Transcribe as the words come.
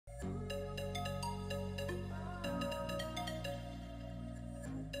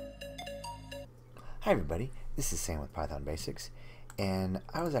Hi everybody, this is Sam with Python Basics, and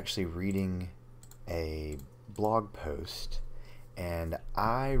I was actually reading a blog post and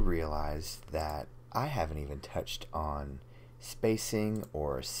I realized that I haven't even touched on spacing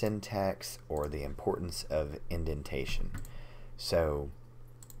or syntax or the importance of indentation. So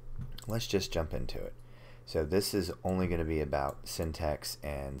let's just jump into it. So this is only going to be about syntax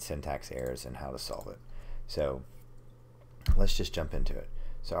and syntax errors and how to solve it. So let's just jump into it.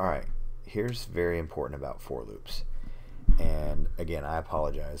 So alright, here's very important about for loops. And again, I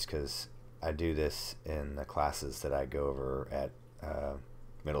apologize because I do this in the classes that I go over at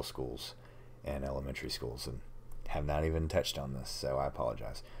middle schools and elementary schools and have not even touched on this, so I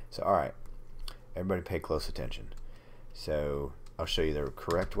apologize. So alright, everybody pay close attention. So I'll show you the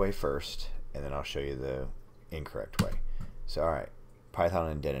correct way first, and then I'll show you the incorrect way. So alright,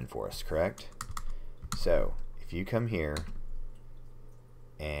 Python indented for us, correct? So if you come here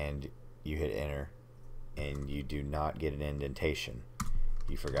and you hit enter and you do not get an indentation,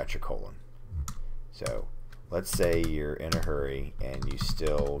 you forgot your colon. So let's say you're in a hurry and you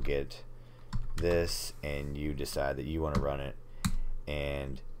still get this and you decide that you want to run it,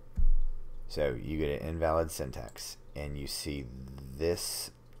 and so you get an invalid syntax and you see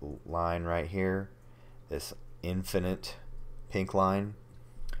this line right here, this infinite pink line.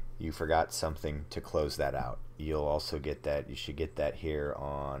 You forgot something to close that out. You'll also get that, you should get that here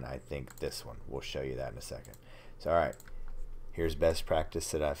on, I think, this one. We'll show you that in a second. So alright, here's best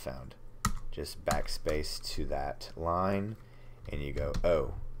practice that I've found. Just backspace to that line and you go,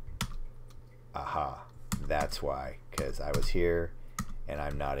 oh, aha, that's why, because I was here and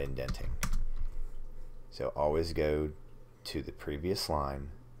I'm not indenting. So always go to the previous line,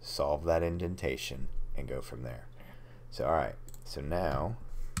 solve that indentation, and go from there. So alright, so now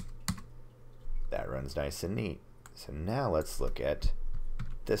that runs nice and neat. So now let's look at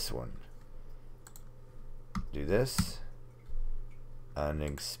this one. Do this.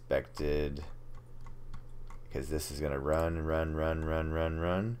 Unexpected, because this is going to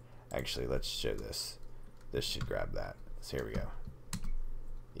run. Actually, let's show this. This should grab that. So here we go.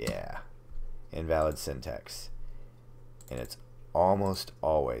 Yeah. Invalid syntax. And it's almost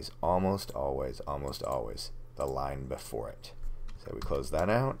always the line before it. So we close that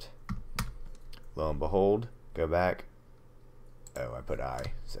out. Lo and behold, go back. Oh, I put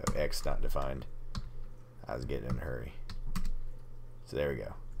I, so X not defined. I was getting in a hurry. So there we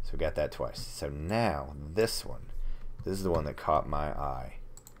go. So we got that twice. So now this one, this is the one that caught my eye.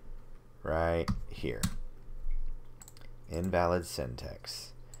 Right here. Invalid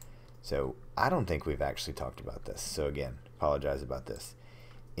syntax. So I don't think we've actually talked about this. So again, apologize about this.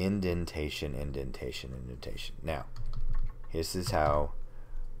 Indentation. Now, this is how,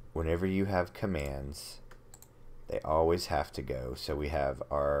 whenever you have commands, they always have to go. So we have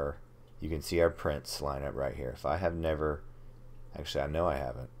our, you can see our prints line up right here. If I have never, actually I know I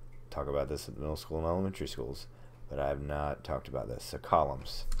haven't talked about this at middle school and elementary schools, but I have not talked about this. So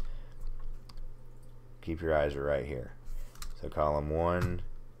columns, keep your eyes right here. So column 1,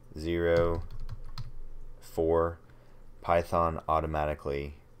 0, 4, Python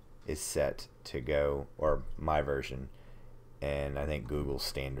automatically is set to go, or my version, and I think Google's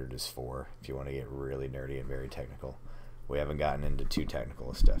standard is 4 if you want to get really nerdy and very technical. We haven't gotten into too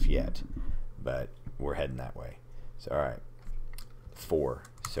technical stuff yet, but we're heading that way. So alright, 4.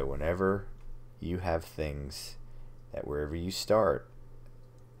 So whenever you have things that wherever you start,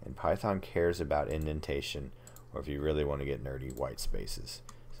 and Python cares about indentation, or if you really want to get nerdy, white spaces.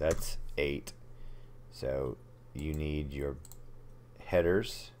 So that's 8. So you need your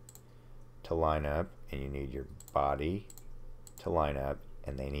headers to line up, and you need your body to line up,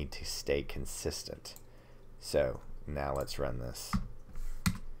 and they need to stay consistent. So now let's run this.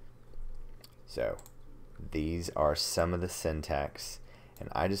 So these are some of the syntax, and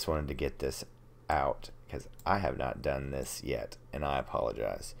I just wanted to get this out because I have not done this yet, and I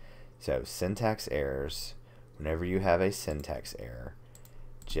apologize. So syntax errors, whenever you have a syntax error,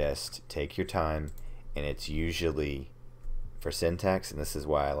 just take your time, and it's usually for syntax, and this is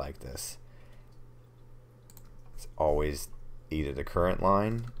why I like this, it's always either the current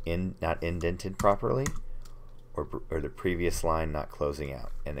line not indented properly, or the previous line not closing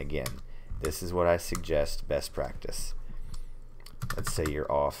out. And again, this is what I suggest, best practice. Let's say you're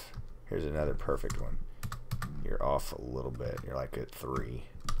off. Here's another perfect one. You're off a little bit. You're like at 3.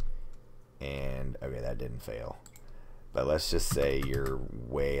 And okay, that didn't fail. But let's just say you're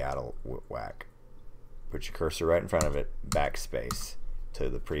way out of whack. Put your cursor right in front of it, backspace to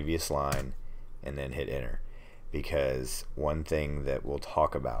the previous line, and then hit enter. Because one thing that we'll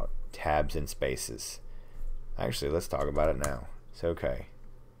talk about, tabs and spaces. Actually, let's talk about it now. It's okay.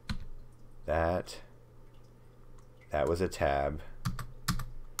 That that was a tab,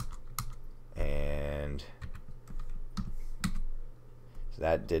 and so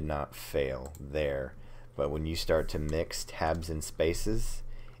that did not fail there. But when you start to mix tabs and spaces,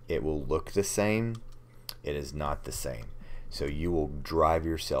 it will look the same. It is not the same. So you will drive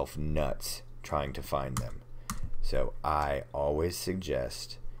yourself nuts trying to find them. So I always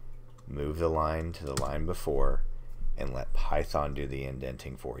suggest move the line to the line before and let Python do the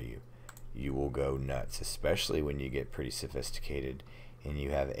indenting for you. You will go nuts, especially when you get pretty sophisticated and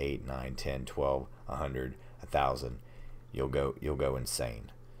you have 8, 9, 10, 12, 100, 1,000. You'll go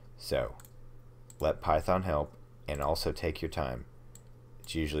insane. So let Python help, and also take your time.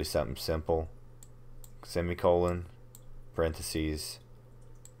 It's usually something simple, semicolon, parentheses,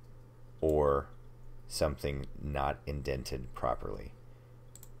 or something not indented properly.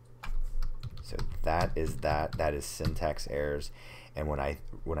 So that is syntax errors, and when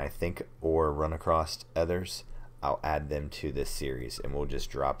I think or run across others, I'll add them to this series, and we'll just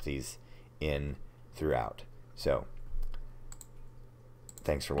drop these in throughout. So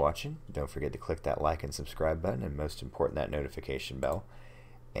thanks for watching. Don't forget to click that like and subscribe button, and most important, that notification bell.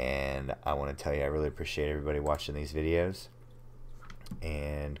 And I want to tell you, I really appreciate everybody watching these videos,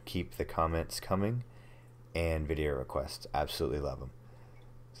 and keep the comments coming and video requests. Absolutely love them.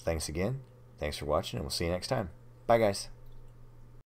 So thanks again. Thanks for watching, and we'll see you next time. Bye, guys.